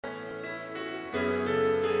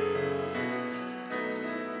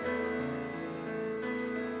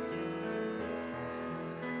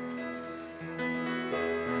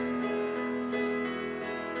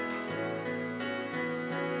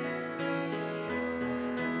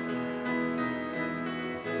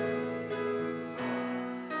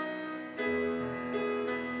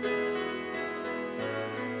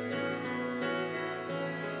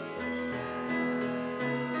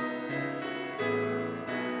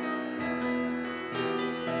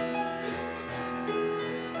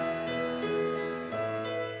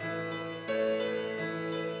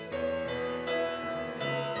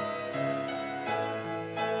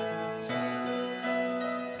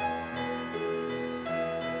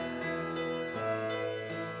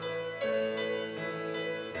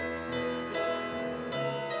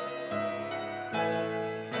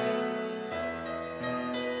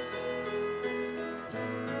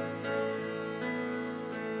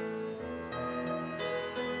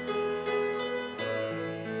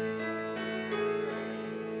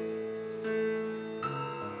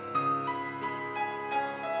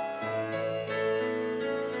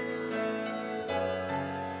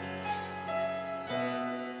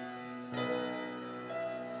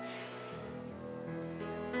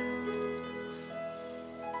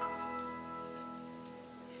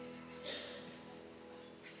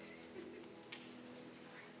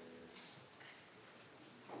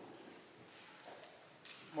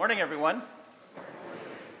Morning, everyone.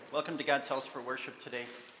 Welcome to God's House for Worship today.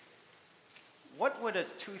 What would a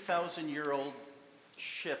 2,000-year-old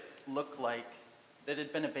ship look like that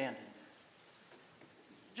had been abandoned?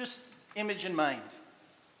 Just image in mind.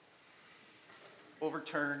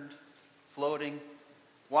 Overturned, floating,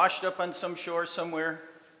 washed up on some shore somewhere.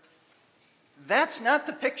 That's not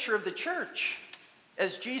the picture of the church.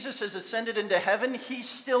 As Jesus has ascended into heaven, he's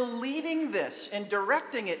still leading this and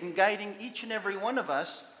directing it and guiding each and every one of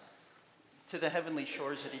us to the heavenly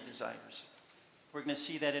shores that he desires. We're going to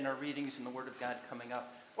see that in our readings in the Word of God coming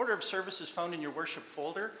up. Order of service is found in your worship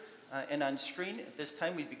folder and on screen. At this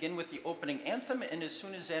time, we begin with the opening anthem, and as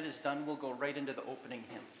soon as that is done, we'll go right into the opening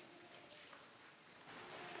hymn.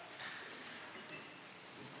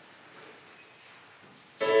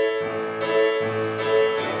 Yeah.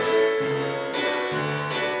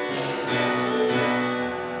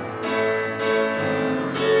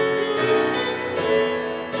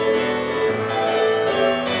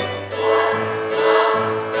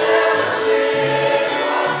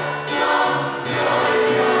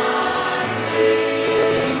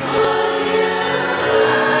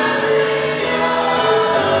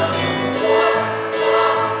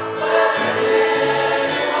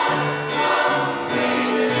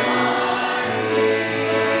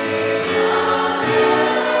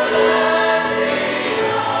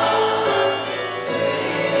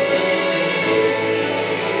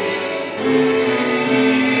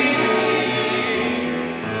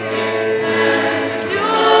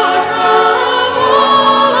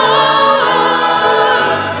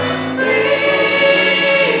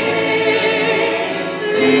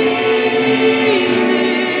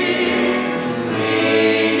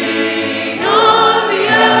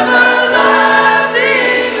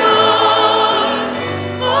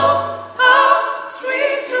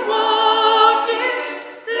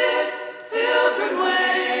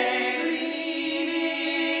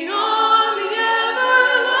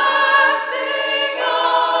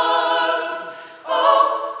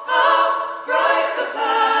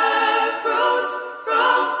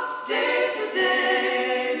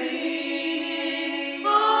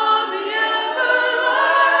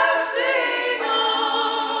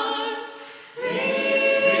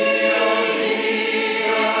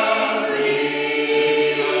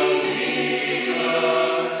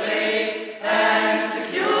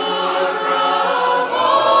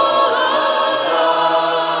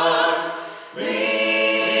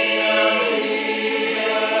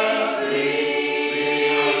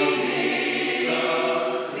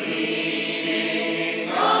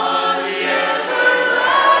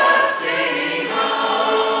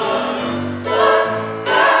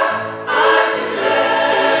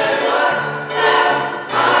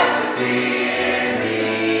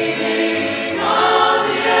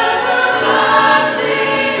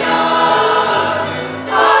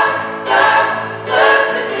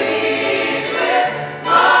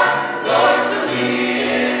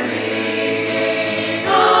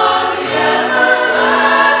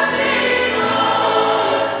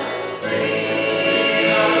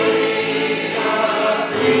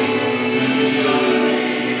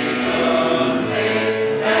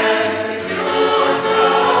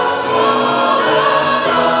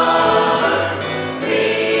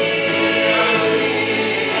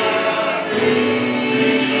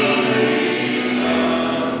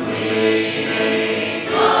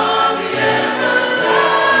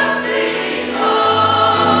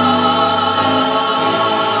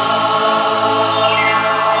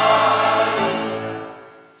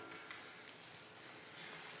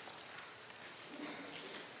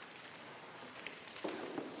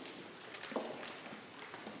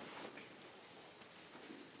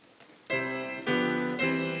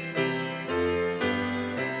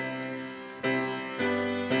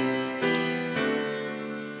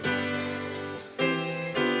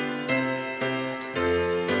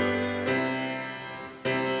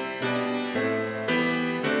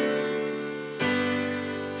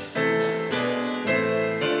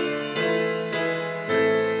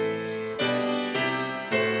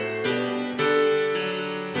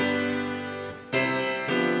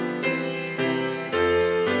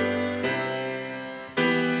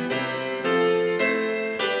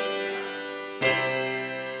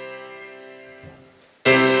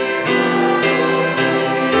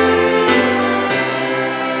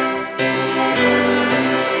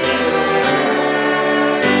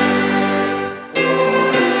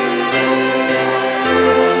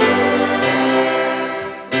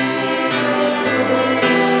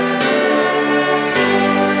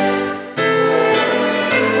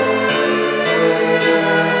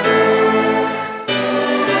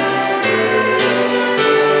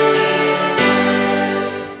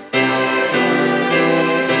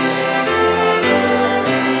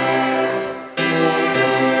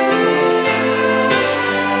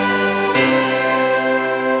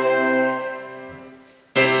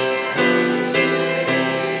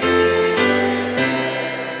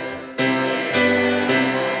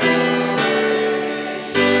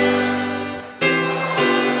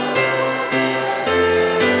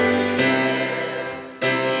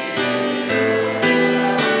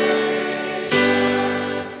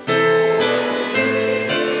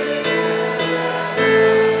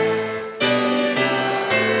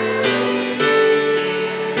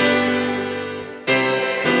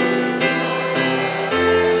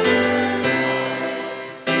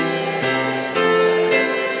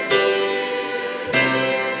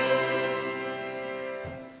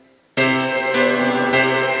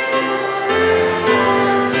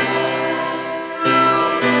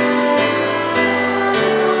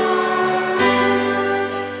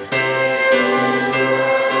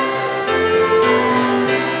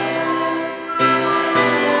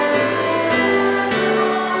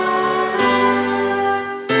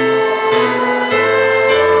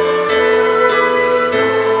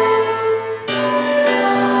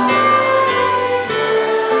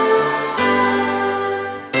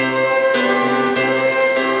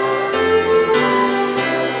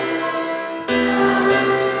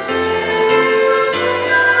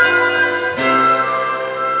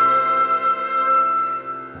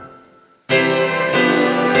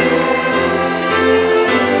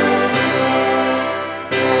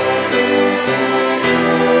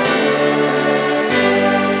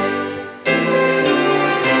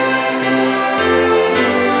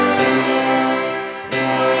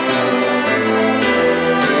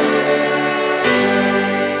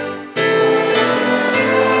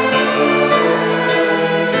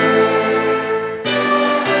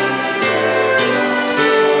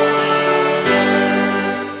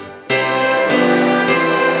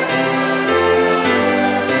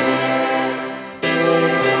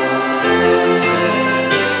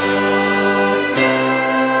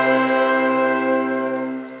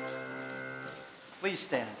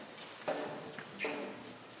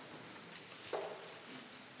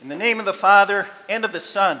 of the Father, and of the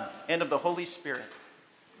Son, and of the Holy Spirit.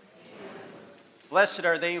 Amen. Blessed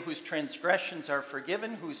are they whose transgressions are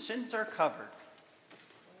forgiven, whose sins are covered.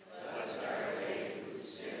 Blessed are they whose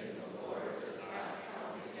sin the Lord does not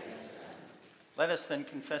count against them. Let us then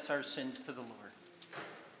confess our sins to the Lord.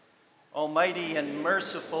 Almighty and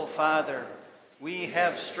merciful Father, we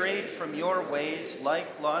have strayed from your ways like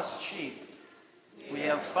lost sheep. We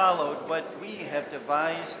have followed what we have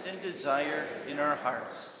devised and desired in our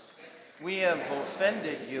hearts. We have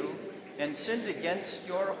offended you and sinned against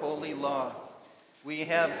your holy law. We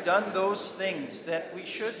have done those things that we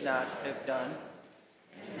should not have done.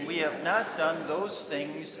 We have not done those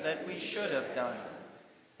things that we should have done.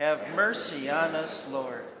 Have mercy on us,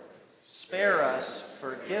 Lord. Spare us,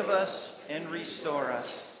 forgive us, and restore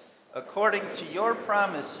us, according to your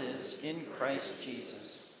promises in Christ Jesus.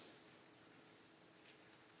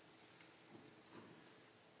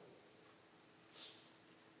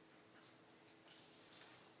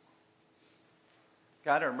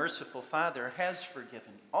 God, our merciful Father, has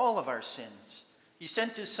forgiven all of our sins. He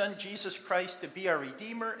sent his Son, Jesus Christ, to be our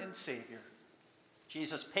Redeemer and Savior.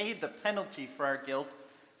 Jesus paid the penalty for our guilt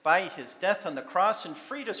by his death on the cross and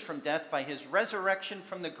freed us from death by his resurrection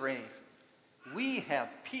from the grave. We have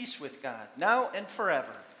peace with God now and forever.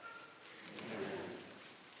 Amen.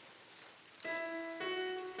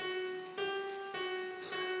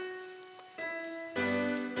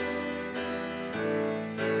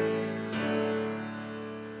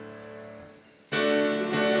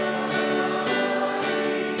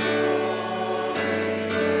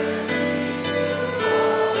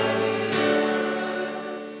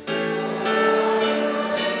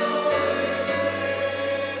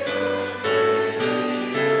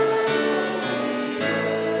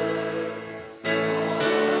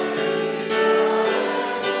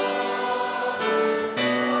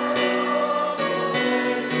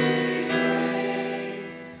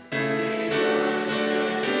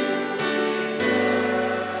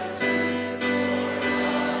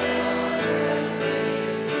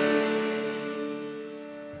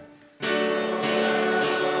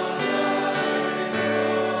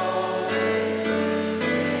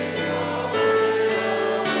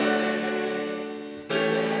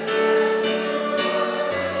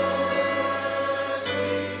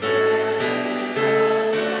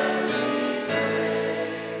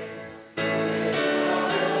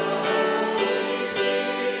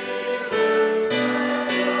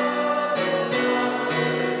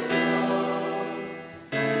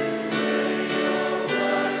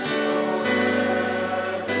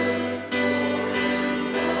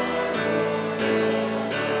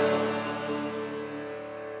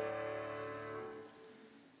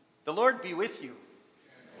 The Lord be with you.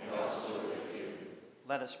 And also with you.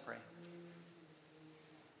 Let us pray.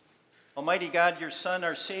 Almighty God, your Son,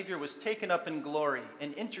 our Savior, was taken up in glory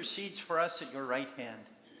and intercedes for us at your right hand.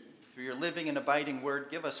 Through your living and abiding word,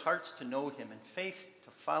 give us hearts to know him and faith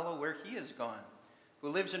to follow where he is gone, who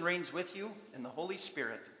lives and reigns with you in the Holy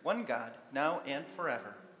Spirit, one God, now and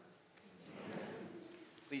forever. Amen.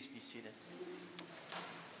 Please be seated.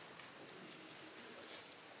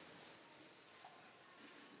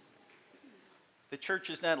 The church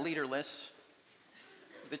is not leaderless.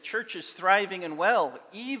 The church is thriving and well,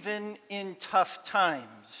 even in tough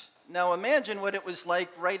times. Now imagine what it was like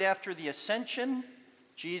right after the ascension.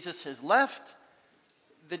 Jesus has left.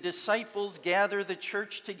 The disciples gather the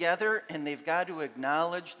church together, and they've got to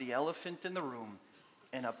acknowledge the elephant in the room.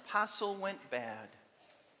 An apostle went bad.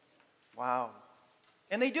 Wow.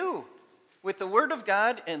 And they do. With the word of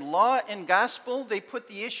God and law and gospel, they put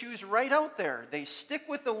the issues right out there. They stick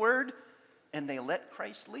with the word, and they let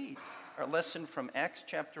Christ lead. Our lesson from Acts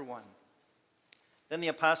chapter 1. Then the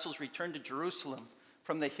apostles returned to Jerusalem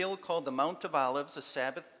from the hill called the Mount of Olives, a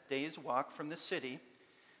Sabbath day's walk from the city.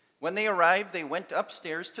 When they arrived, they went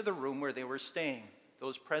upstairs to the room where they were staying.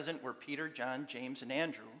 Those present were Peter, John, James, and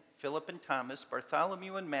Andrew, Philip and Thomas,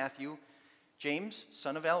 Bartholomew and Matthew, James,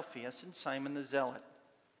 son of Alphaeus, and Simon the Zealot,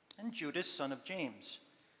 and Judas, son of James.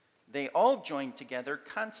 They all joined together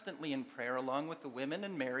constantly in prayer, along with the women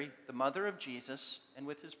and Mary, the mother of Jesus, and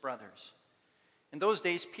with his brothers. In those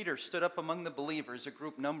days, Peter stood up among the believers, a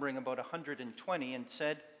group numbering about 120, and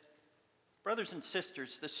said, "Brothers and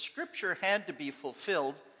sisters, the scripture had to be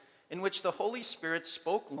fulfilled in which the Holy Spirit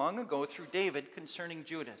spoke long ago through David concerning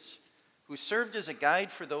Judas, who served as a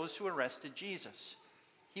guide for those who arrested Jesus.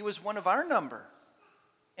 He was one of our number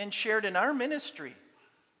and shared in our ministry.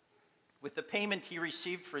 With the payment he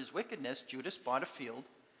received for his wickedness, Judas bought a field.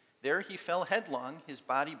 There he fell headlong, his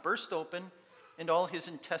body burst open, and all his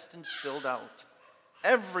intestines spilled out.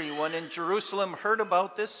 Everyone in Jerusalem heard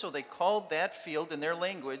about this, so they called that field in their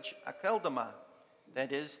language Akeldama,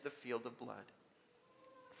 that is, the field of blood.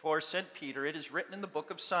 For, said Peter, it is written in the book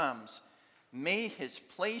of Psalms, may his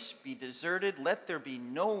place be deserted, let there be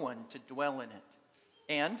no one to dwell in it.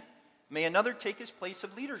 And may another take his place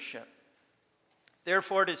of leadership.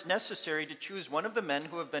 Therefore, it is necessary to choose one of the men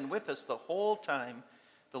who have been with us the whole time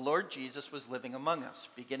the Lord Jesus was living among us,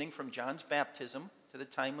 beginning from John's baptism to the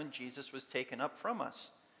time when Jesus was taken up from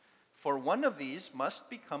us. For one of these must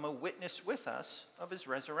become a witness with us of his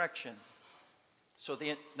resurrection. So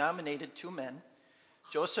they nominated 2 men,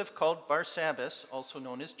 Joseph called Barsabbas, also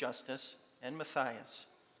known as Justus, and Matthias.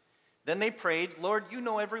 Then they prayed, Lord, you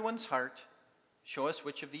know everyone's heart. Show us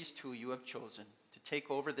which of these 2 you have chosen to take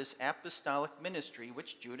over this apostolic ministry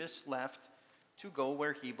which Judas left to go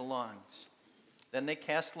where he belongs. Then they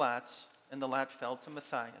cast lots, and the lot fell to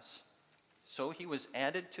Matthias. So he was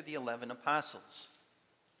added to the 11 apostles.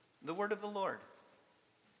 The word of the Lord.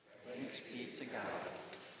 Thanks be to God.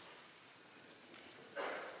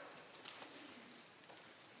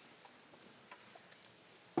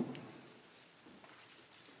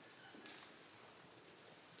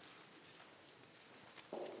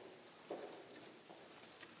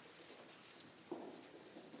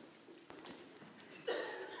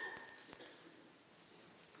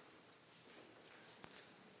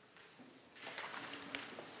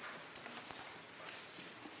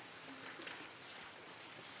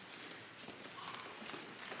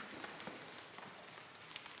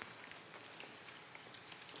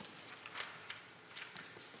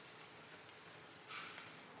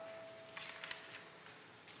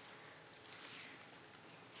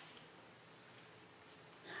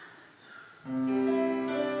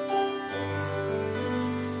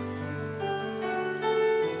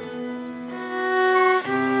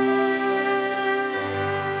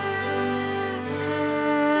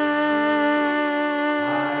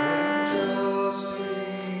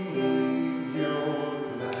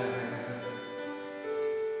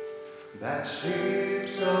 That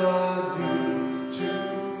shapes a new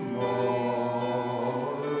tomorrow.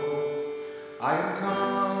 I am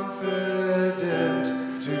confident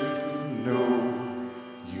to know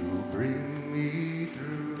you'll bring me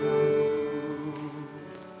through.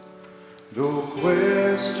 Though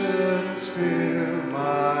questions fill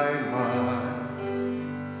my mind,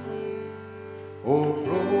 oh,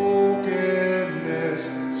 brokenness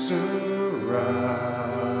surrounds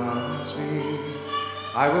me,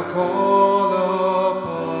 I will call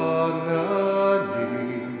upon the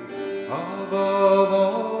name above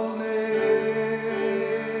all names.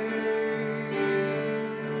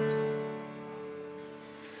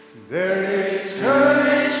 There is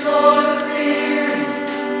courage for the fearing,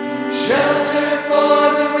 shelter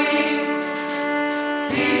for the weak,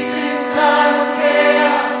 peace in time of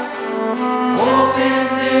chaos, hope in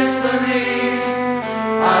disbelief.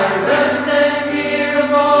 I rest and hear a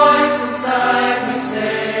voice inside me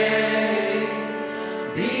say,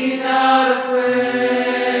 be not afraid.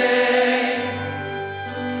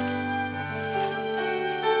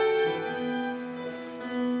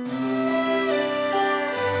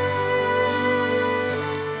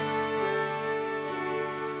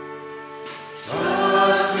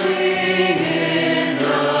 Trusting in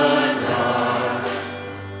the dark,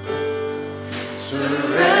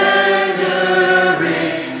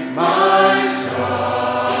 surrendering my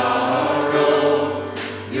sorrow,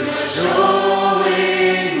 you're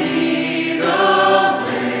showing me the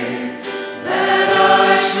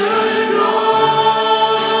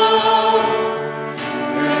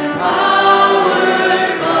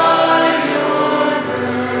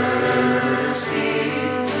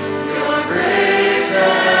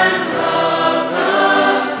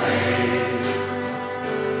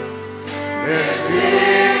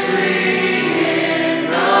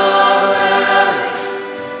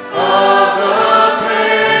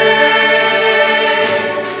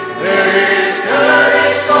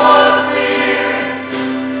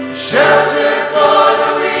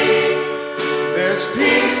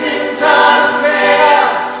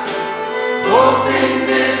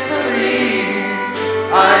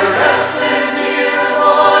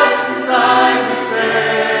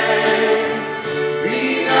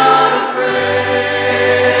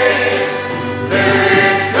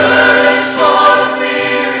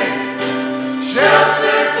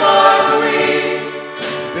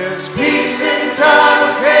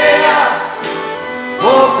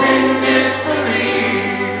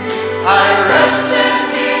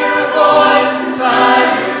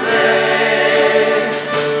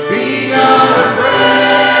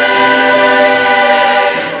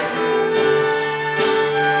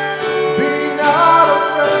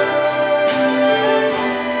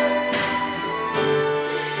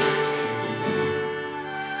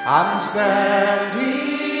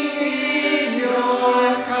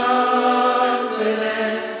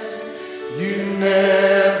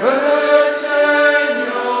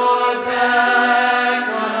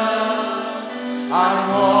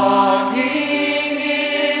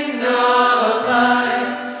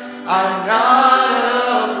I'm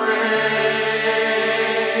not afraid.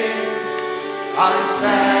 I'm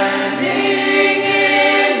standing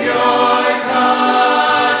in your confidence.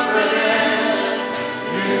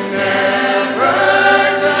 You never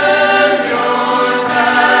turn your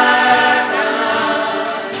back on us.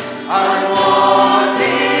 I'm walking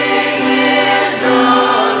in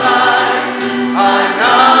your light. I'm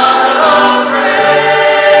not afraid.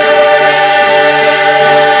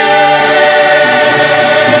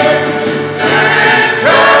 There is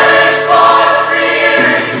courage for the fear,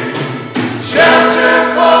 shelter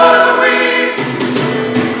for the weak,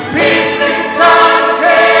 peace in time of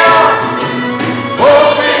chaos,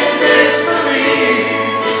 hope in disbelief.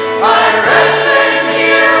 I rest and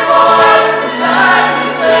hear a voice inside me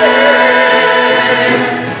say,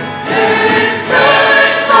 there is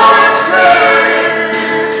courage for its courage,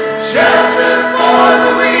 shelter for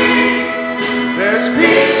the weak. There's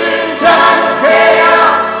peace in time of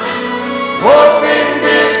chaos, hope in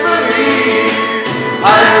disbelief.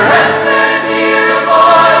 I rest and hear a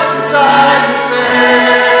voice inside me say,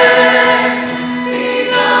 be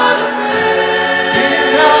not afraid. Be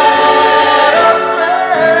not afraid.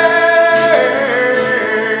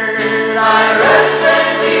 I rest and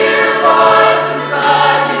hear a voice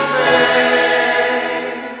inside me say,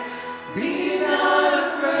 be not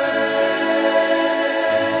afraid.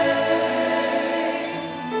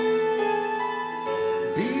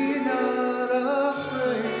 Be not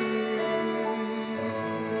afraid.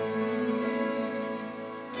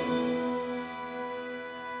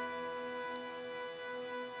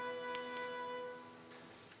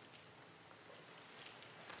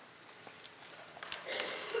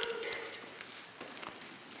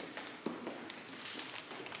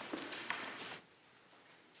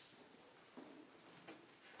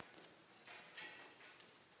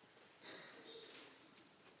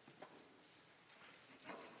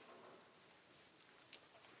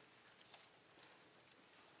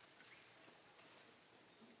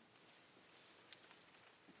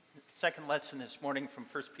 The second lesson this morning from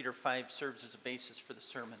 1 Peter 5 serves as a basis for the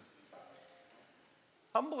sermon.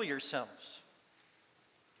 Humble yourselves,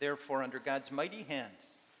 therefore, under God's mighty hand,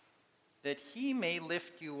 that he may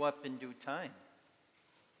lift you up in due time.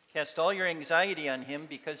 Cast all your anxiety on him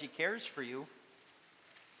because he cares for you.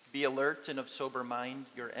 Be alert and of sober mind.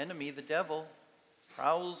 Your enemy, the devil,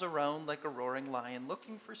 prowls around like a roaring lion,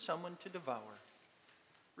 looking for someone to devour.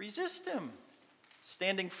 Resist him,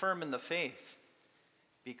 standing firm in the faith,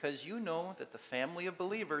 because you know that the family of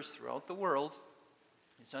believers throughout the world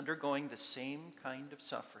is undergoing the same kind of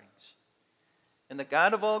sufferings. And the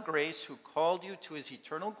God of all grace, who called you to his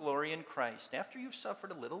eternal glory in Christ, after you've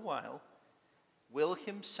suffered a little while, will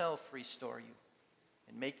himself restore you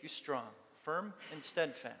and make you strong, firm, and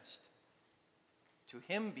steadfast. To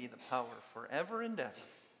him be the power forever and ever.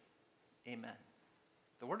 Amen.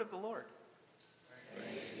 The word of the Lord.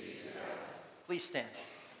 Thanks be to God. Please stand.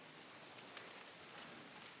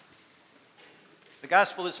 The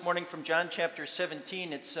gospel this morning from John chapter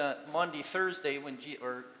 17. It's Maundy Thursday,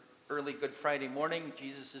 or early Good Friday morning.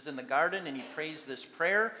 Jesus is in the garden and he prays this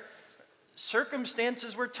prayer.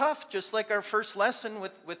 Circumstances were tough, just like our first lesson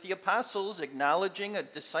with the apostles, acknowledging a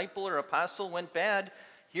disciple or apostle went bad.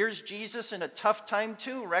 Here's Jesus in a tough time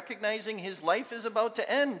too, recognizing his life is about to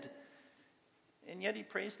end. And yet he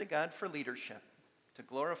prays to God for leadership, to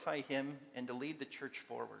glorify him and to lead the church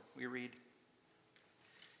forward. We read,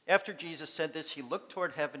 after Jesus said this, he looked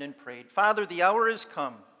toward heaven and prayed, Father, the hour is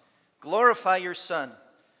come. Glorify your Son,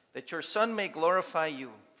 that your Son may glorify you.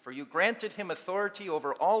 For you granted him authority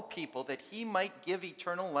over all people, that he might give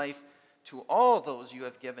eternal life to all those you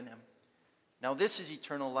have given him. Now this is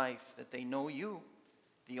eternal life, that they know you,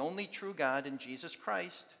 the only true God, and Jesus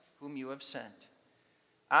Christ, whom you have sent.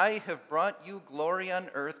 I have brought you glory on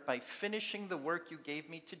earth by finishing the work you gave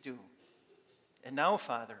me to do. And now,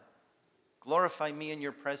 Father, glorify me in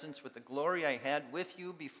your presence with the glory I had with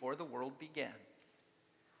you before the world began.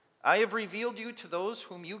 I have revealed you to those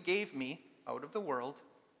whom you gave me out of the world.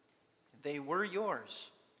 They were yours.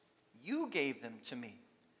 You gave them to me,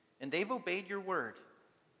 and they've obeyed your word.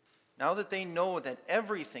 Now that they know that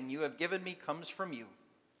everything you have given me comes from you,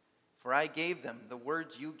 for I gave them the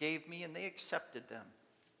words you gave me, and they accepted them.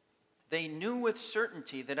 They knew with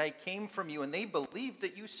certainty that I came from you, and they believed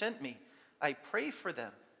that you sent me. I pray for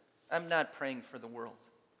them. I'm not praying for the world,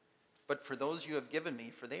 but for those you have given me,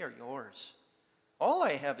 for they are yours. All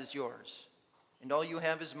I have is yours, and all you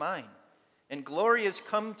have is mine. And glory has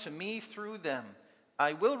come to me through them.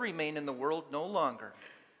 I will remain in the world no longer,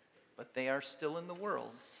 but they are still in the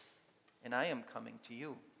world, and I am coming to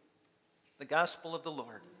you. The gospel of the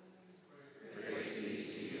Lord. Praise be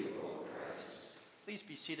to you, O Christ. Please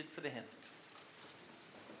be seated for the hymn.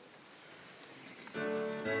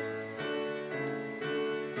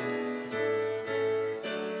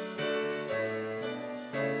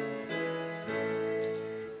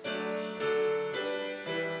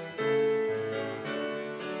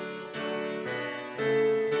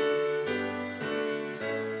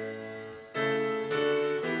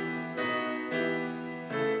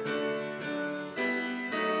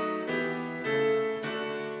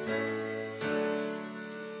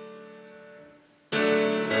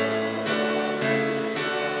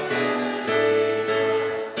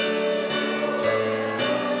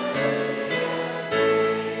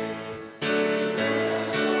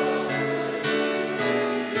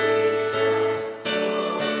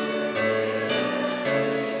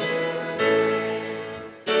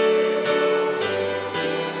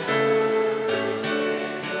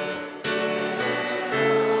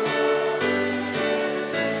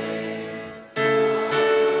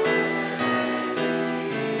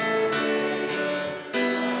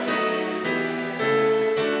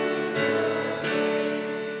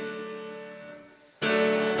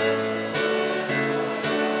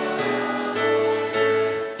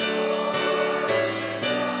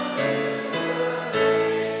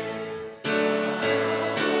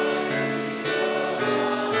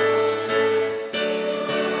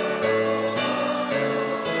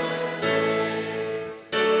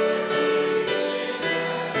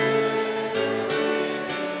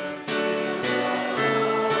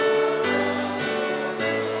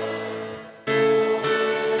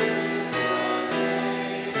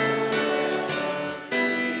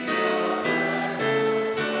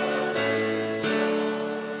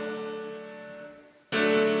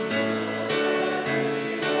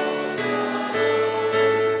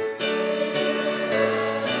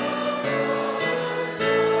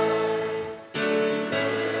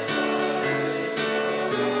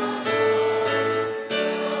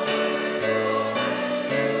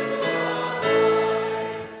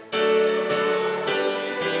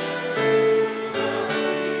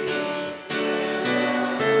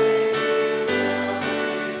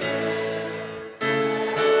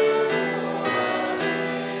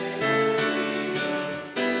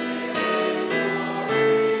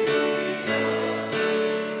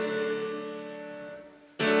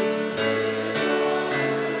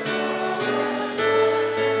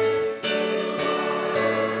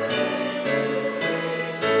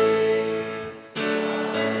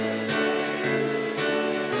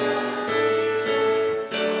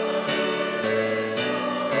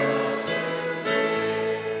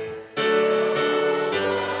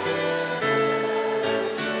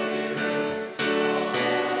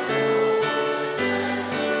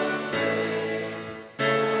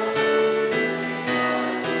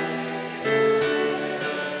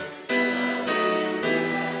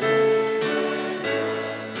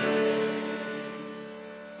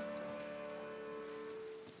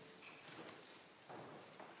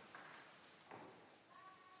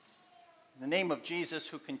 In the name of Jesus,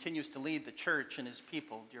 who continues to lead the church and his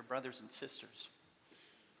people, dear brothers and sisters.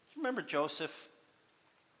 Do you remember Joseph?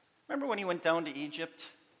 Remember when he went down to Egypt?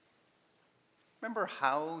 Remember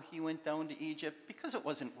how he went down to Egypt? Because it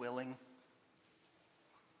wasn't willing.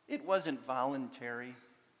 It wasn't voluntary.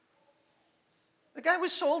 The guy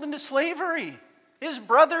was sold into slavery. His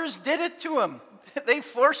brothers did it to him. They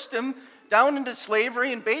forced him down into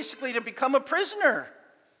slavery and basically to become a prisoner.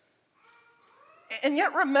 And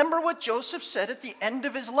yet remember what Joseph said at the end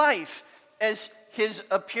of his life. As his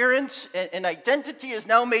appearance and identity is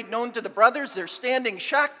now made known to the brothers, they're standing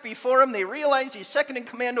shocked before him. They realize he's second in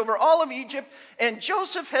command over all of Egypt. And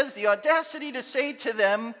Joseph has the audacity to say to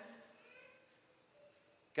them,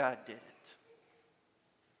 God did it.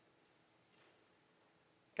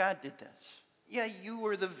 God did this. Yeah, you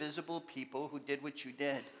were the visible people who did what you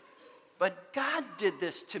did. But God did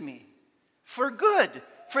this to me for good,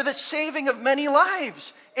 for the saving of many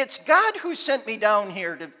lives. It's God who sent me down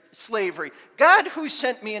here to slavery. God who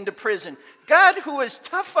sent me into prison. God who was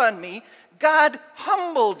tough on me. God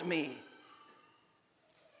humbled me.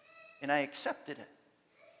 And I accepted it.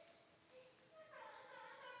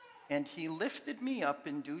 And he lifted me up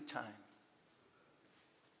in due time.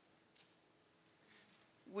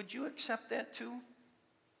 Would you accept that too?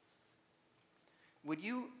 Would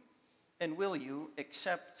you and will you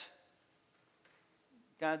accept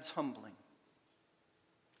God's humbling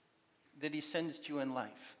that he sends to you in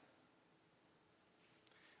life?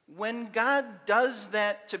 When God does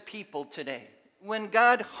that to people today, when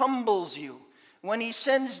God humbles you, when he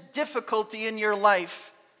sends difficulty in your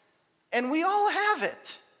life, and we all have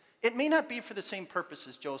it. It may not be for the same purpose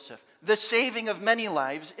as Joseph. The saving of many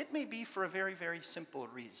lives, it may be for a very, very simple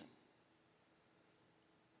reason.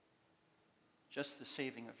 Just the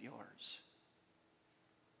saving of yours.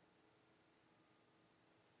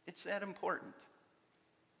 It's that important.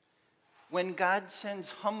 When God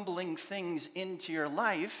sends humbling things into your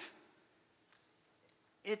life,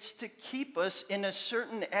 it's to keep us in a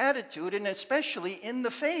certain attitude, and especially in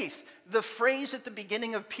the faith. The phrase at the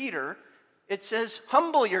beginning of Peter, it says,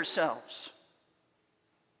 humble yourselves.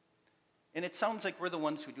 And it sounds like we're the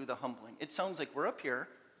ones who do the humbling. It sounds like we're up here,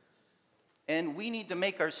 and we need to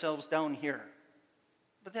make ourselves down here.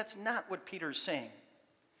 But that's not what Peter's saying.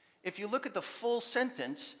 If you look at the full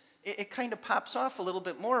sentence, it kind of pops off a little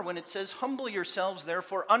bit more when it says, humble yourselves,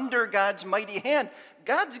 therefore, under God's mighty hand.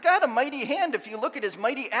 God's got a mighty hand. If you look at his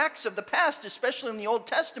mighty acts of the past, especially in the Old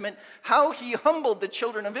Testament, how he humbled the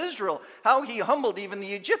children of Israel, how he humbled even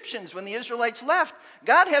the Egyptians when the Israelites left.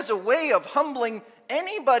 God has a way of humbling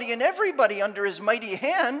anybody and everybody under his mighty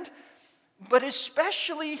hand, but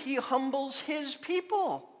especially he humbles his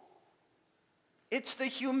people. It's the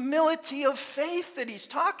humility of faith that he's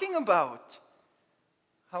talking about.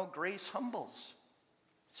 How grace humbles.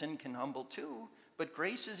 Sin can humble too, but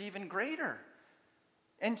grace is even greater.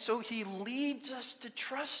 And so he leads us to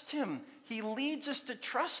trust him. He leads us to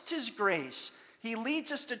trust his grace. He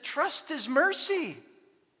leads us to trust his mercy.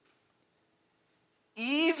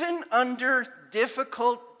 Even under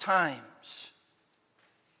difficult times.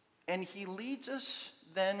 And he leads us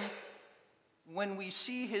then when we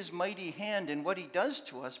see his mighty hand and what he does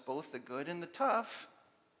to us, both the good and the tough,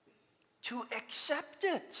 to accept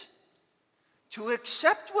it. To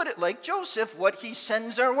accept what it, like Joseph, what he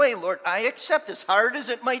sends our way. Lord, I accept, as hard as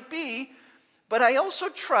it might be, but I also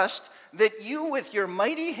trust that you, with your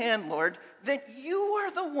mighty hand, Lord, that you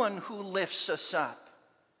are the one who lifts us up.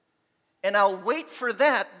 And I'll wait for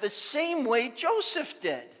that the same way Joseph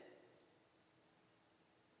did.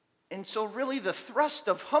 And so really the thrust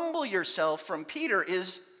of humble yourself from Peter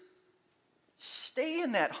is stay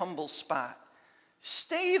in that humble spot.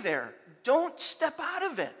 Stay there. Don't step out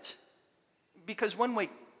of it. Because one way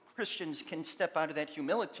Christians can step out of that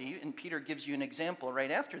humility, and Peter gives you an example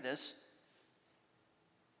right after this,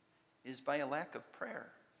 is by a lack of prayer.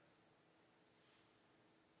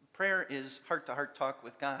 Prayer is heart-to-heart talk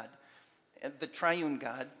with God, the triune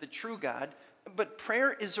God, the true God, but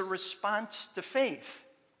prayer is a response to faith.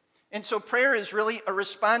 And so prayer is really a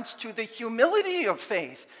response to the humility of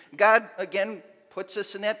faith. God, again, puts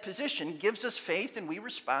us in that position, gives us faith, and we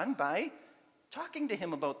respond by talking to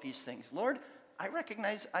him about these things. Lord, I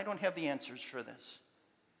recognize I don't have the answers for this,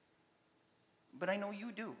 but I know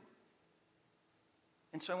you do.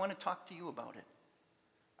 And so I want to talk to you about it.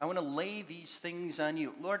 I want to lay these things on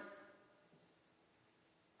you. Lord,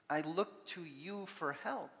 I look to you for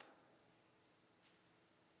help.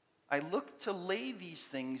 I look to lay these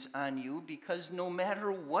things on you because no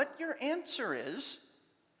matter what your answer is,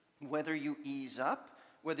 whether you ease up,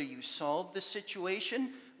 whether you solve the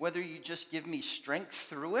situation, whether you just give me strength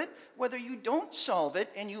through it, whether you don't solve it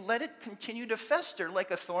and you let it continue to fester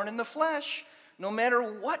like a thorn in the flesh, no matter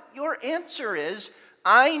what your answer is,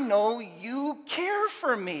 I know you care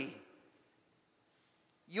for me.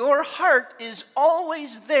 Your heart is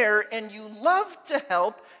always there and you love to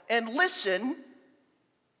help and listen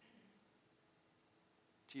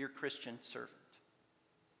to your Christian servant.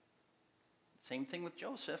 Same thing with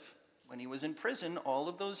Joseph. When he was in prison all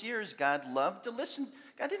of those years, God loved to listen.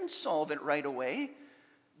 God didn't solve it right away.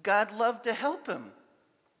 God loved to help him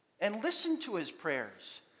and listen to his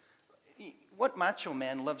prayers. What macho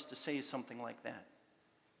man loves to say something like that?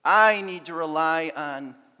 I need to rely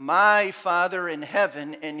on my Father in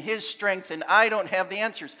heaven and his strength, and I don't have the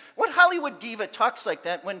answers. What Hollywood diva talks like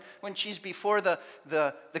that when she's before the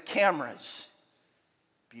cameras?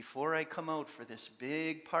 Before I come out for this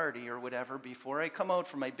big party or whatever, before I come out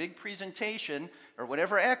for my big presentation or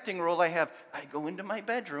whatever acting role I have, I go into my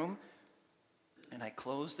bedroom and I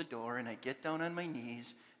close the door and I get down on my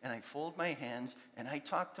knees and I fold my hands and I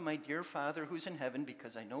talk to my dear Father who's in heaven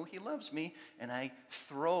because I know he loves me, and I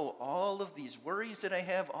throw all of these worries that I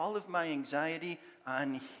have, all of my anxiety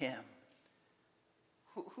on him.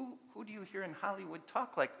 Who do you hear in Hollywood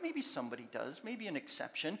talk like? Maybe somebody does, maybe an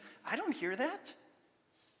exception. I don't hear that.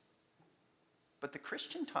 But the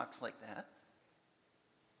Christian talks like that.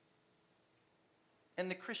 And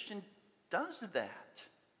the Christian does that.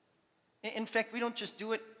 In fact, we don't just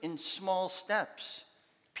do it in small steps.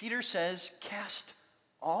 Peter says, cast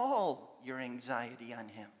all your anxiety on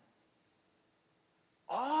him.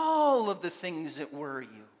 All of the things that worry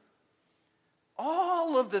you.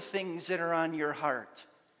 All of the things that are on your heart.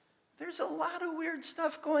 There's a lot of weird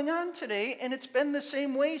stuff going on today, and it's been the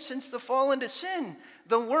same way since the fall into sin.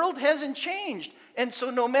 The world hasn't changed. And so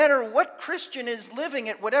no matter what Christian is living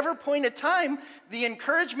at whatever point of time, the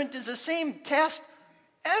encouragement is the same. Cast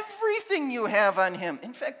everything you have on him.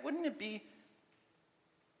 In fact, wouldn't it be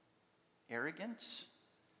arrogance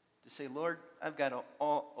to say, Lord, I've got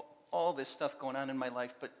all this stuff going on in my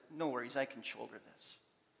life, but no worries, I can shoulder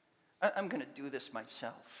this. I'm going to do this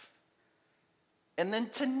myself. And then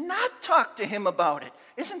to not talk to him about it.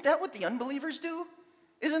 Isn't that what the unbelievers do?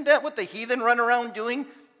 Isn't that what the heathen run around doing?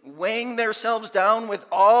 Weighing themselves down with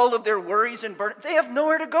all of their worries and burdens. They have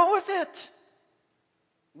nowhere to go with it.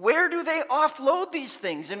 Where do they offload these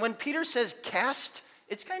things? And when Peter says cast,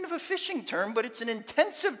 it's kind of a fishing term, but it's an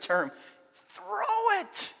intensive term. Throw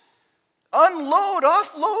it. Unload,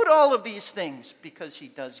 offload all of these things because he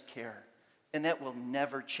does care. And that will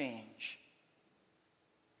never change.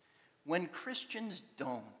 When Christians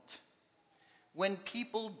don't, when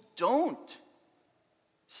people don't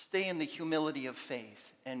stay in the humility of faith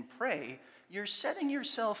and pray, you're setting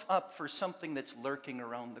yourself up for something that's lurking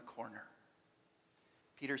around the corner.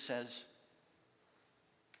 Peter says,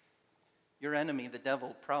 your enemy, the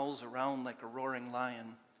devil, prowls around like a roaring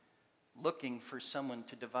lion, looking for someone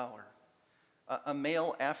to devour. A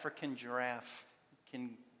male African giraffe can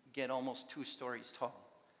get almost 2 stories tall.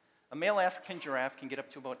 A male African giraffe can get up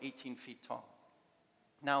to about 18 feet tall.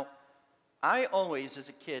 Now, I always, as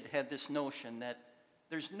a kid, had this notion that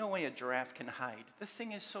there's no way a giraffe can hide. The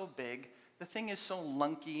thing is so big. The thing is so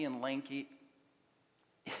lunky and lanky.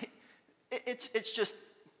 It's just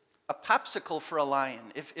a popsicle for a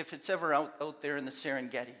lion, if it's ever out there in the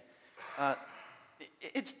Serengeti.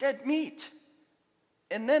 It's dead meat.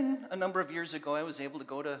 And then, a number of years ago, I was able to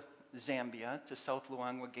go to Zambia, to South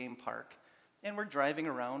Luangwa Game Park, and we're driving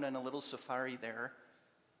around on a little safari there.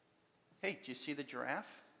 Hey, do you see the giraffe?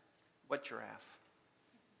 What giraffe?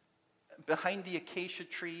 Behind the acacia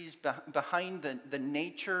trees, behind the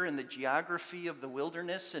nature and the geography of the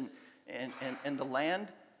wilderness and the land,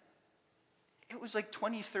 it was like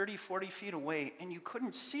 20, 30, 40 feet away, and you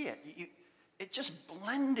couldn't see it. It just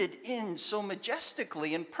blended in so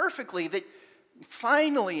majestically and perfectly that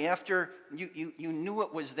finally, after you knew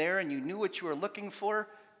it was there and you knew what you were looking for,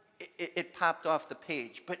 it popped off the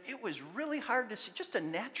page. But it was really hard to see, just a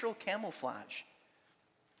natural camouflage.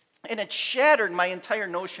 And it shattered my entire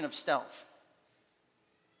notion of stealth.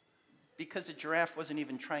 Because a giraffe wasn't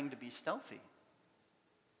even trying to be stealthy.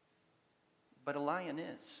 But a lion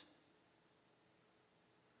is.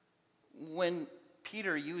 When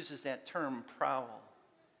Peter uses that term, prowl,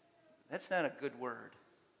 that's not a good word.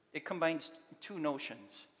 It combines 2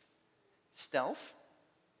 notions. Stealth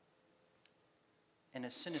and a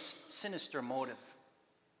sinister motive.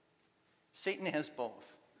 Satan has both.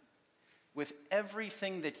 With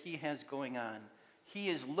everything that he has going on, he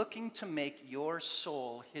is looking to make your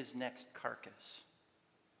soul his next carcass.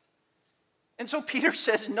 And so Peter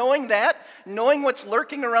says, knowing that, knowing what's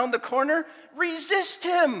lurking around the corner, resist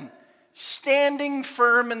him, standing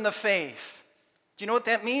firm in the faith. Do you know what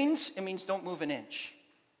that means? It means don't move an inch.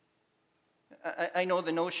 I know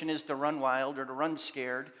the notion is to run wild or to run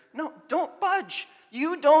scared. No, don't budge.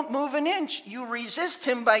 You don't move an inch. You resist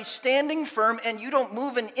him by standing firm, and you don't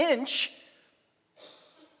move an inch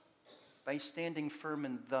by standing firm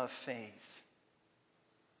in the faith.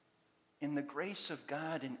 In the grace of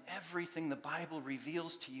God and everything the Bible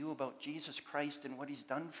reveals to you about Jesus Christ and what he's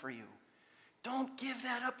done for you. Don't give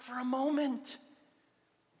that up for a moment.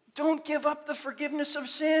 Don't give up the forgiveness of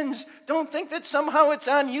sins. Don't think that somehow it's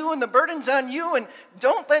on you and the burden's on you. And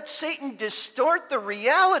don't let Satan distort the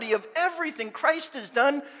reality of everything Christ has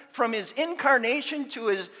done from his incarnation to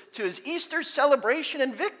his Easter celebration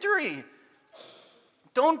and victory.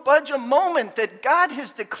 Don't budge a moment that God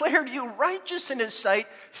has declared you righteous in his sight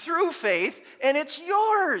through faith, and it's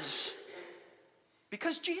yours.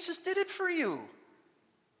 Because Jesus did it for you.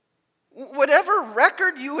 Whatever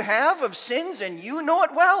record you have of sins, and you know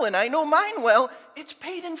it well, and I know mine well, it's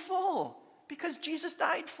paid in full because Jesus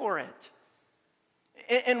died for it.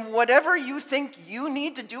 And whatever you think you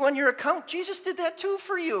need to do on your account, Jesus did that too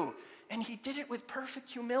for you. And he did it with perfect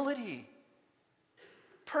humility.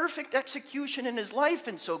 Perfect execution in his life.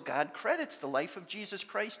 And so God credits the life of Jesus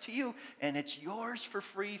Christ to you, and it's yours for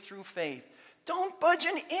free through faith. Don't budge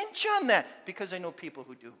an inch on that, because I know people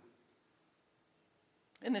who do.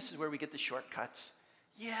 And this is where we get the shortcuts.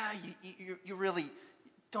 Yeah, you really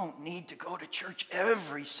don't need to go to church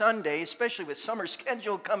every Sunday, especially with summer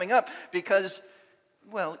schedule coming up, because,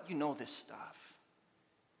 well, you know this stuff.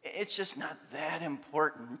 It's just not that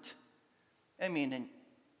important. I mean, and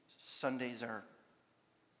Sundays are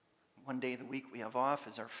one day of the week we have off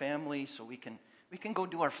as our family, so we can go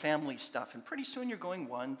do our family stuff. And pretty soon you're going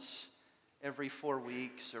once every 4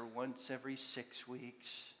 weeks or once every 6 weeks.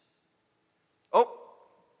 Oh,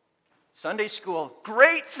 Sunday school,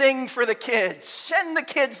 great thing for the kids. Send the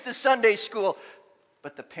kids to Sunday school.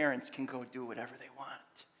 But the parents can go do whatever they want.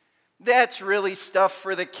 That's really stuff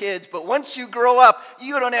for the kids. But once you grow up,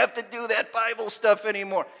 you don't have to do that Bible stuff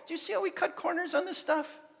anymore. Do you see how we cut corners on this stuff?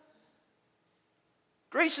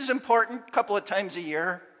 Grace is important a couple of times a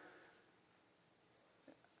year.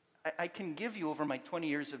 I can give you over my 20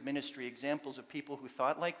 years of ministry examples of people who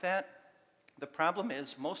thought like that. The problem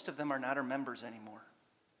is most of them are not our members anymore.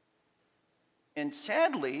 And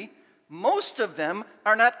sadly, most of them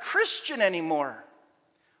are not Christian anymore.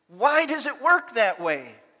 Why does it work that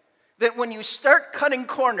way? That when you start cutting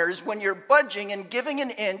corners, when you're budging and giving an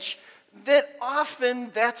inch, that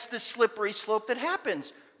often that's the slippery slope that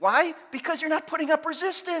happens. Why? Because you're not putting up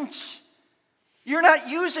resistance. You're not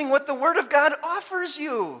using what the Word of God offers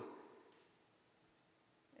you.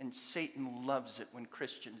 And Satan loves it when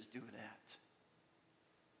Christians do that.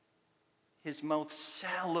 His mouth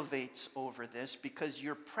salivates over this because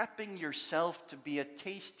you're prepping yourself to be a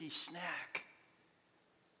tasty snack.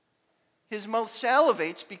 His mouth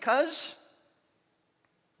salivates because,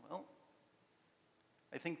 well,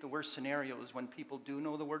 I think the worst scenario is when people do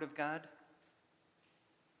know the Word of God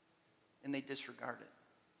and they disregard it.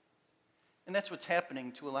 And that's what's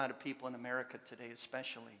happening to a lot of people in America today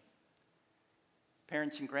especially.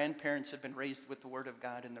 Parents and grandparents have been raised with the Word of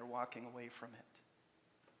God and they're walking away from it.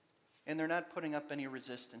 And they're not putting up any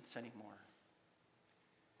resistance anymore.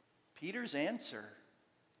 Peter's answer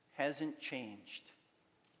hasn't changed.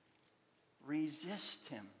 Resist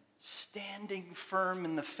him, standing firm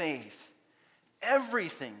in the faith.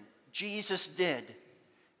 Everything Jesus did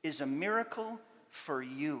is a miracle for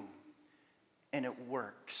you, and it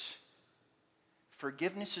works.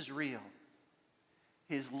 Forgiveness is real.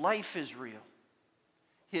 His life is real.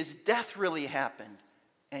 His death really happened.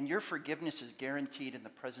 And your forgiveness is guaranteed in the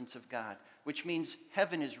presence of God, which means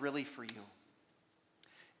heaven is really for you.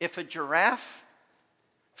 If a giraffe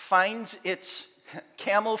finds its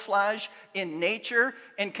camouflage in nature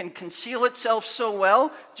and can conceal itself so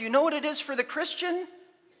well, do you know what it is for the Christian?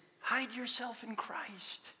 Hide yourself in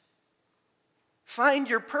Christ. Find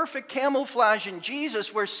your perfect camouflage in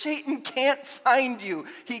Jesus where Satan can't find you.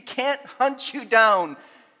 He can't hunt you down.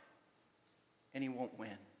 And he won't win.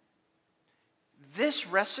 This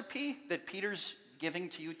recipe that Peter's giving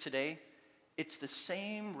to you today, it's the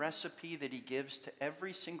same recipe that he gives to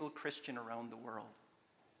every single Christian around the world.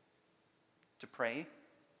 To pray,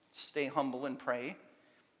 stay humble and pray.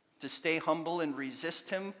 To stay humble and resist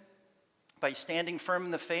him by standing firm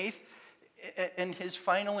in the faith. And his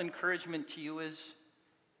final encouragement to you is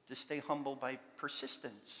to stay humble by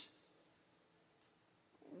persistence.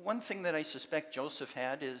 One thing that I suspect Joseph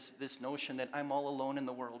had is this notion that I'm all alone in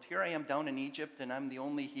the world. Here I am down in Egypt, and I'm the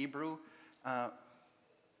only Hebrew.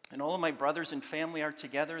 And all of my brothers and family are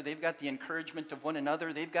together. They've got the encouragement of one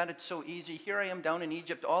another. They've got it so easy. Here I am down in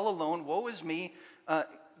Egypt all alone. Woe is me.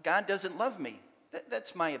 God doesn't love me.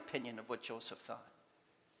 That's my opinion of what Joseph thought.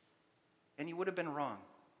 And he would have been wrong.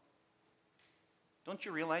 Don't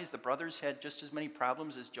you realize the brothers had just as many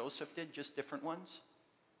problems as Joseph did, just different ones?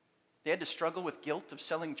 They had to struggle with guilt of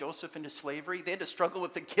selling Joseph into slavery. They had to struggle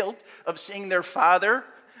with the guilt of seeing their father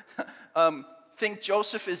think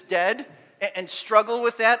Joseph is dead and struggle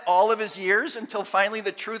with that all of his years until finally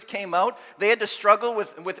the truth came out. They had to struggle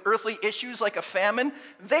with earthly issues like a famine.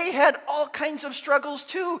 They had all kinds of struggles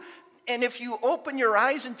too. And if you open your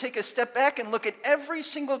eyes and take a step back and look at every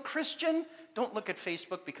single Christian, don't look at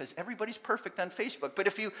Facebook because everybody's perfect on Facebook. But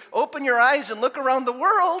if you open your eyes and look around the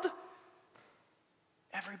world,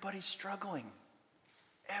 everybody's struggling.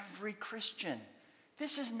 Every Christian.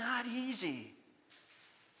 This is not easy.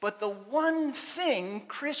 But the one thing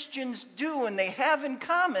Christians do and they have in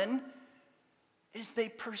common is they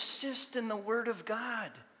persist in the Word of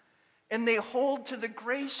God. And they hold to the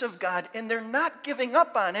grace of God. And they're not giving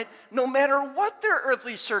up on it no matter what their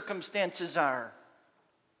earthly circumstances are.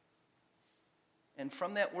 And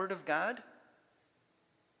from that Word of God,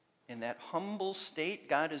 in that humble state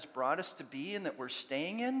God has brought us to be and that we're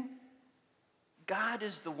staying in, God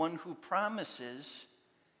is the one who promises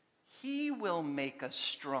He will make us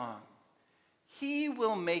strong. He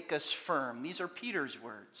will make us firm. These are Peter's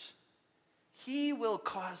words. He will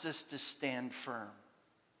cause us to stand firm.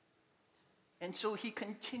 And so he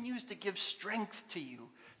continues to give strength to you,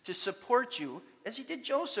 to support you, as he did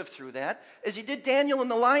Joseph through that, as he did Daniel in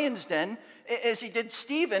the lion's den, as he did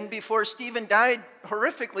Stephen before Stephen died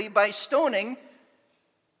horrifically by stoning.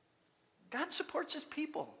 God supports his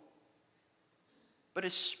people. but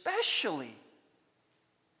especially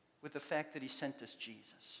with the fact that he sent us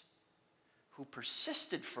Jesus, who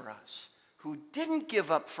persisted for us, who didn't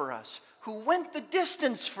give up for us, who went the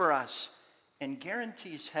distance for us, and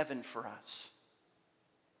guarantees heaven for us.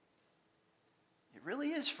 It really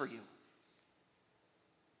is for you.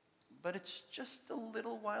 But it's just a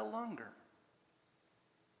little while longer.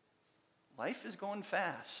 Life is going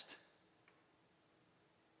fast.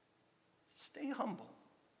 Stay humble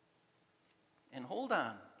and hold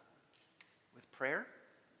on with prayer,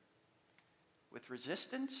 with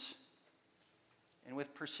resistance, and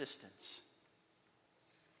with persistence.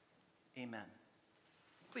 Amen.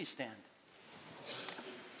 Please stand.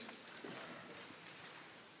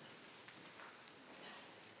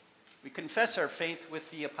 We confess our faith with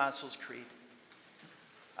the Apostles' Creed.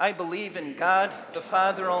 I believe in God, the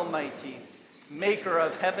Father Almighty, maker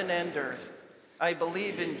of heaven and earth. I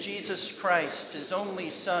believe in Jesus Christ, his only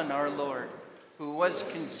Son, our Lord, who was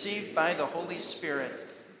conceived by the Holy Spirit,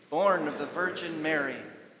 born of the Virgin Mary,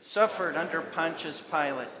 suffered under Pontius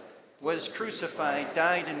Pilate, was crucified,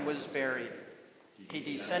 died, and was buried. He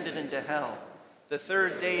descended into hell. The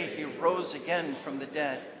third day he rose again from the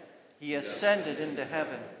dead. He ascended into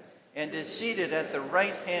heaven and is seated at the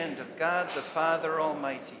right hand of God the Father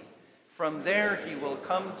Almighty. From there he will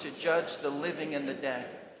come to judge the living and the dead.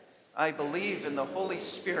 I believe in the Holy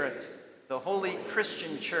Spirit, the holy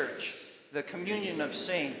Christian church, the communion of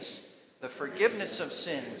saints, the forgiveness of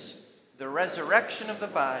sins, the resurrection of the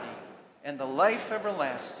body, and the life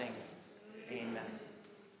everlasting. Amen.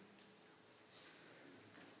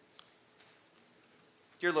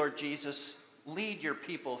 Dear Lord Jesus, lead your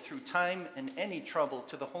people through time and any trouble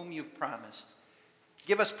to the home you've promised.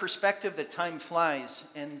 Give us perspective that time flies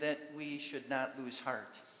and that we should not lose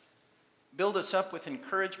heart. Build us up with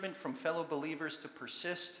encouragement from fellow believers to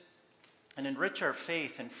persist, and enrich our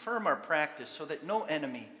faith and firm our practice so that no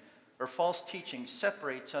enemy or false teaching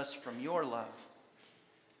separates us from your love.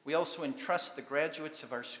 We also entrust the graduates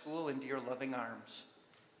of our school into your loving arms.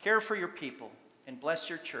 Care for your people and bless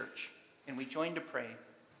your church, and we join to pray.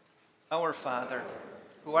 Our Father,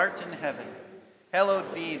 who art in heaven,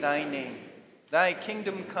 hallowed be thy name. Thy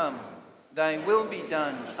kingdom come, thy will be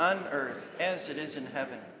done on earth as it is in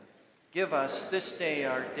heaven. Give us this day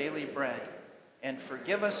our daily bread, and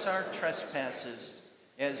forgive us our trespasses,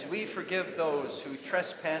 as we forgive those who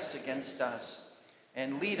trespass against us.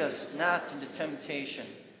 And lead us not into temptation,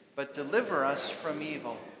 but deliver us from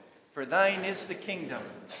evil. For thine is the kingdom,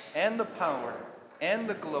 and the power, and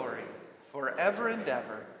the glory, forever and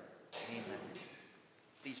ever. Amen.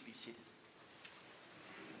 Please be seated.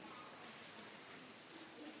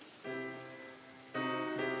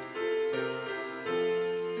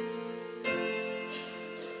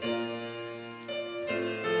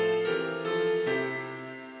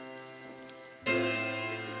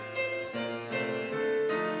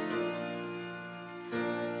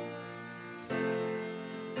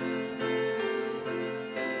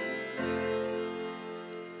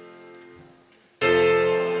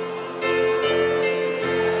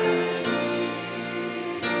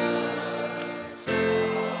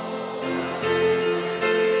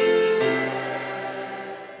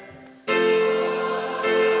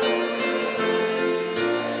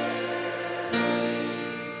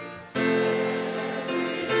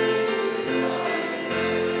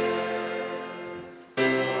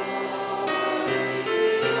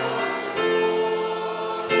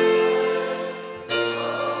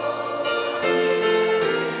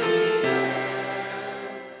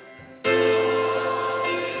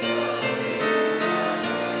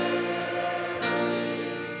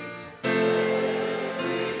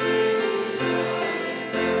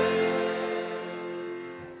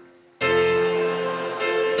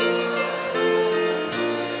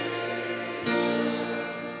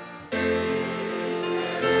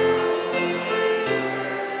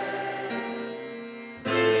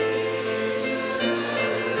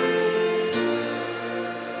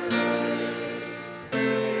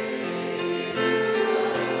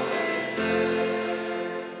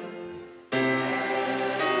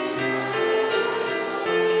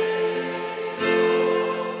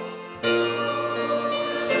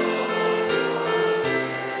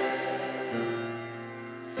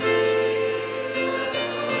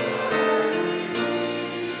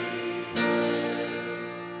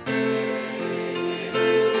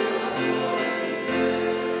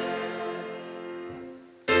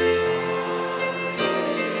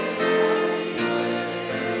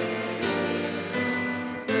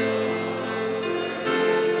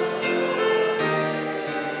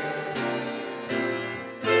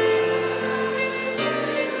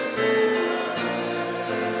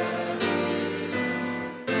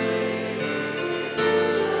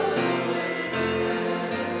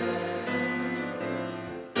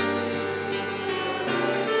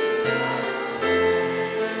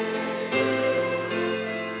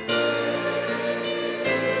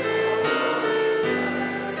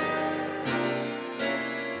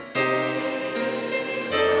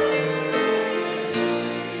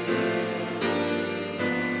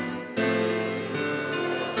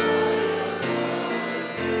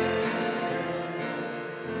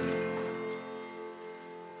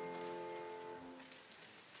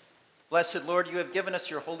 Blessed Lord, you have given us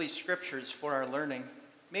your holy scriptures for our learning.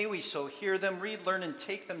 May we so hear them, read, learn, and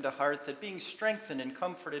take them to heart, that being strengthened and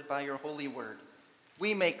comforted by your holy word,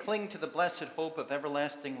 we may cling to the blessed hope of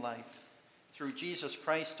everlasting life. Through Jesus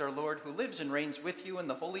Christ our Lord, who lives and reigns with you in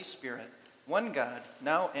the Holy Spirit, one God,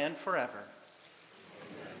 now and forever.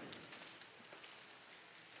 Amen.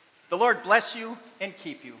 The Lord bless you and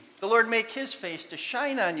keep you. The Lord make his face to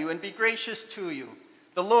shine on you and be gracious to you.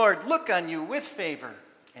 The Lord look on you with favor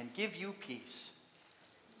and give you peace.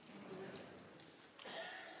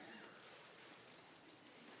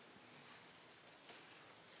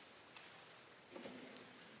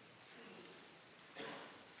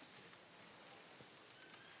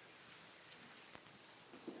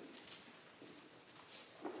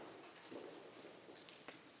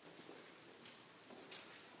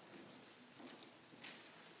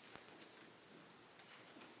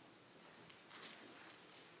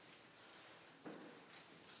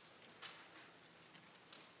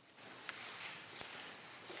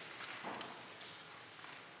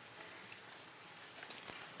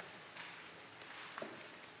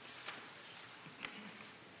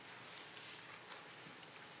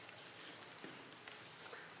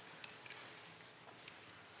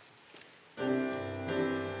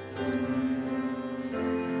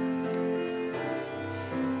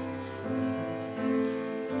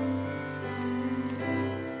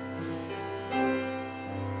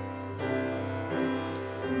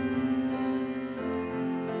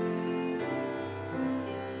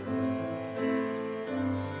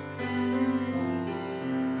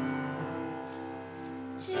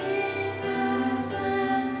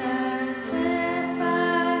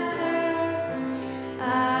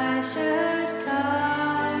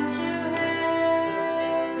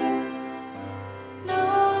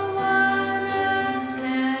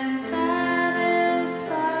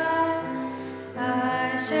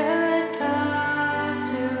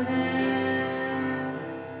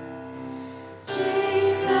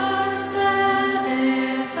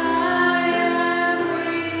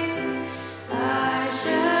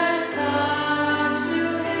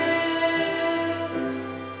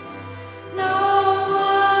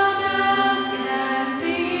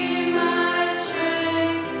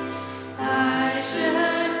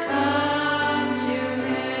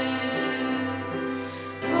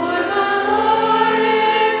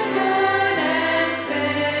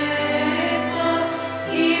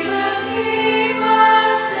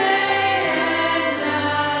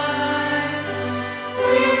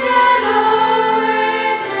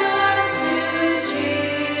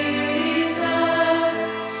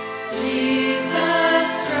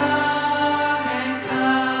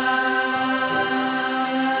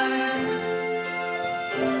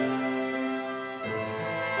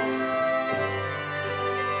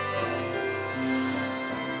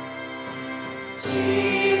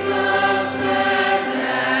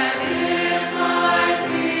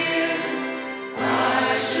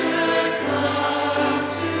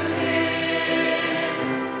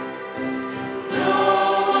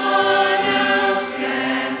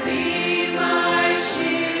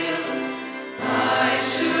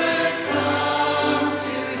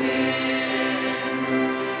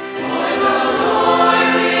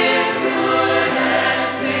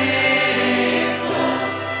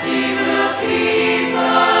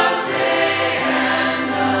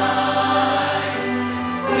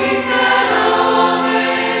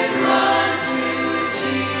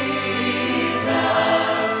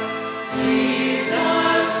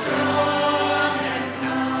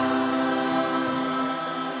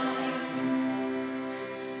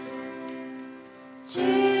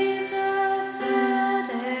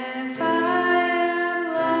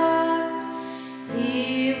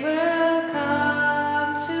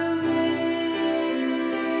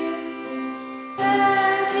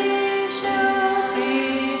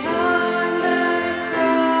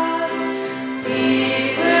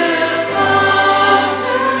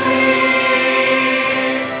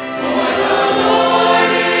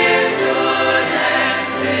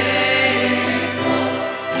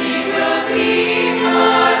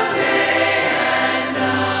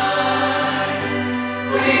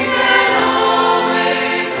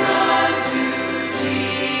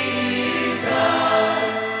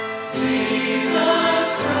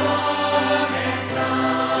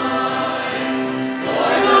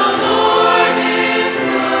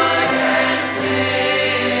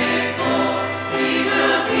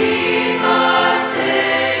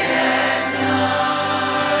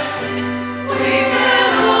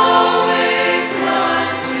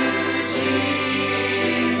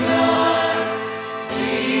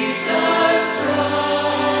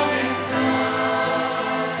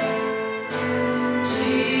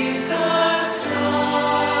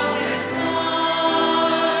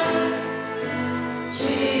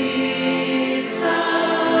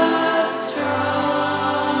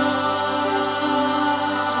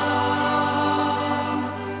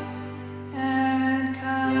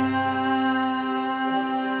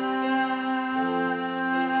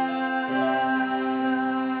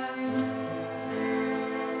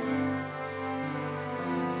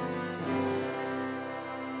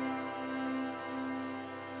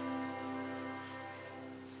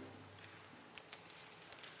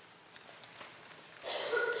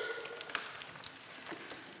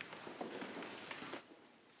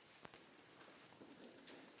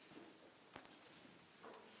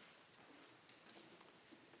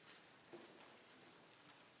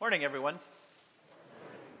 Morning, everyone.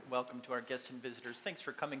 Welcome to our guests and visitors. Thanks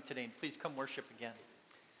for coming today, and please come worship again.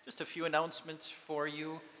 Just a few announcements for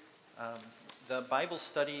you. The Bible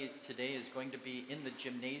study today is going to be in the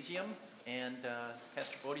gymnasium, and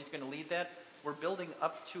Pastor Bodie's going to lead that. We're building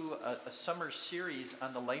up to a summer series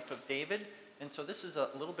on the life of David, and so this is a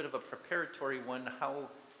little bit of a preparatory one. How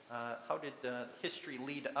did history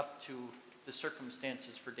lead up to the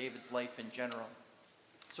circumstances for David's life in general?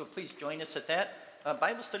 So please join us at that.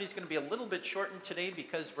 Bible study is going to be a little bit shortened today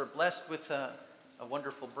because we're blessed with a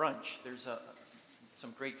wonderful brunch. There's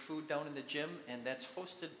some great food down in the gym, and that's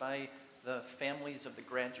hosted by the families of the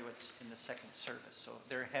graduates in the second service. So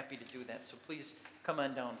they're happy to do that. So please come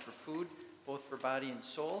on down for food, both for body and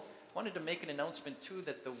soul. Wanted to make an announcement, too,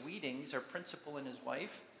 that the Weedings, our principal and his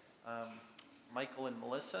wife, Michael and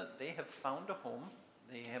Melissa, they have found a home.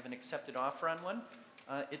 They have an accepted offer on one.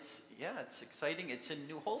 It's exciting. It's in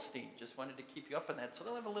New Holstein. Just wanted to keep you up on that. So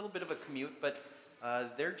they'll have a little bit of a commute, but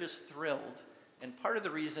they're just thrilled. And part of the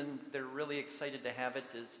reason they're really excited to have it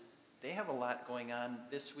is they have a lot going on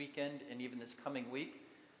this weekend and even this coming week.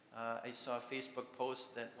 I saw a Facebook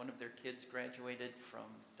post that one of their kids graduated from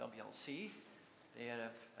WLC. They had,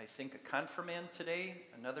 I think, a confirmand today,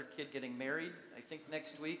 another kid getting married, I think,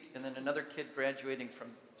 next week, and then another kid graduating from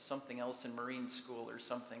something else in Marine school or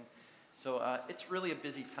something. So it's really a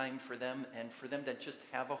busy time for them, and for them to just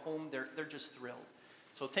have a home, they're just thrilled.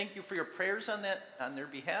 So thank you for your prayers on that, on their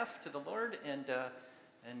behalf to the Lord, and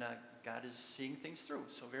God is seeing things through.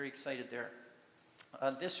 So very excited there.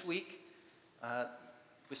 This week,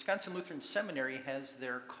 Wisconsin Lutheran Seminary has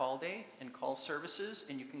their call day and call services,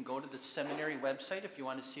 and you can go to the seminary website if you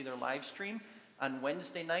want to see their live stream. On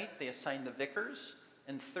Wednesday night, they assign the vicars,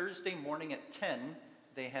 and Thursday morning at 10,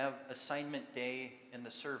 they have assignment day in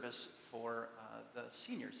the service for the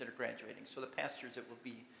seniors that are graduating. So the pastors that will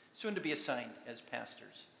be soon to be assigned as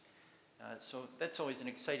pastors. So that's always an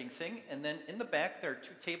exciting thing. And then in the back, there are 2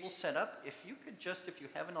 tables set up. If you could just, if you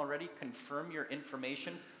haven't already, confirm your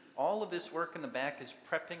information. All of this work in the back is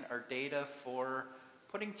prepping our data for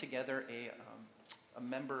putting together a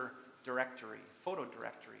member directory, photo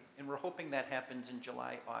directory. And we're hoping that happens in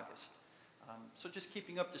July, August. So just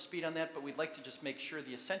keeping up to speed on that, but we'd like to just make sure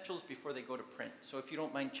the essentials before they go to print. So if you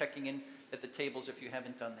don't mind checking in at the tables if you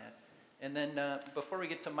haven't done that. And then before we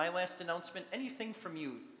get to my last announcement, anything from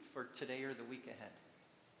you for today or the week ahead?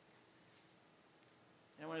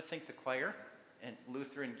 And I want to thank the choir and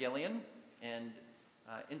Luther and Gillian and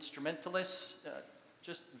instrumentalists,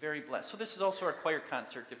 just very blessed. So this is also our choir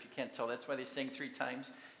concert, if you can't tell. That's why they sang 3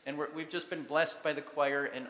 times. And we've just been blessed by the choir and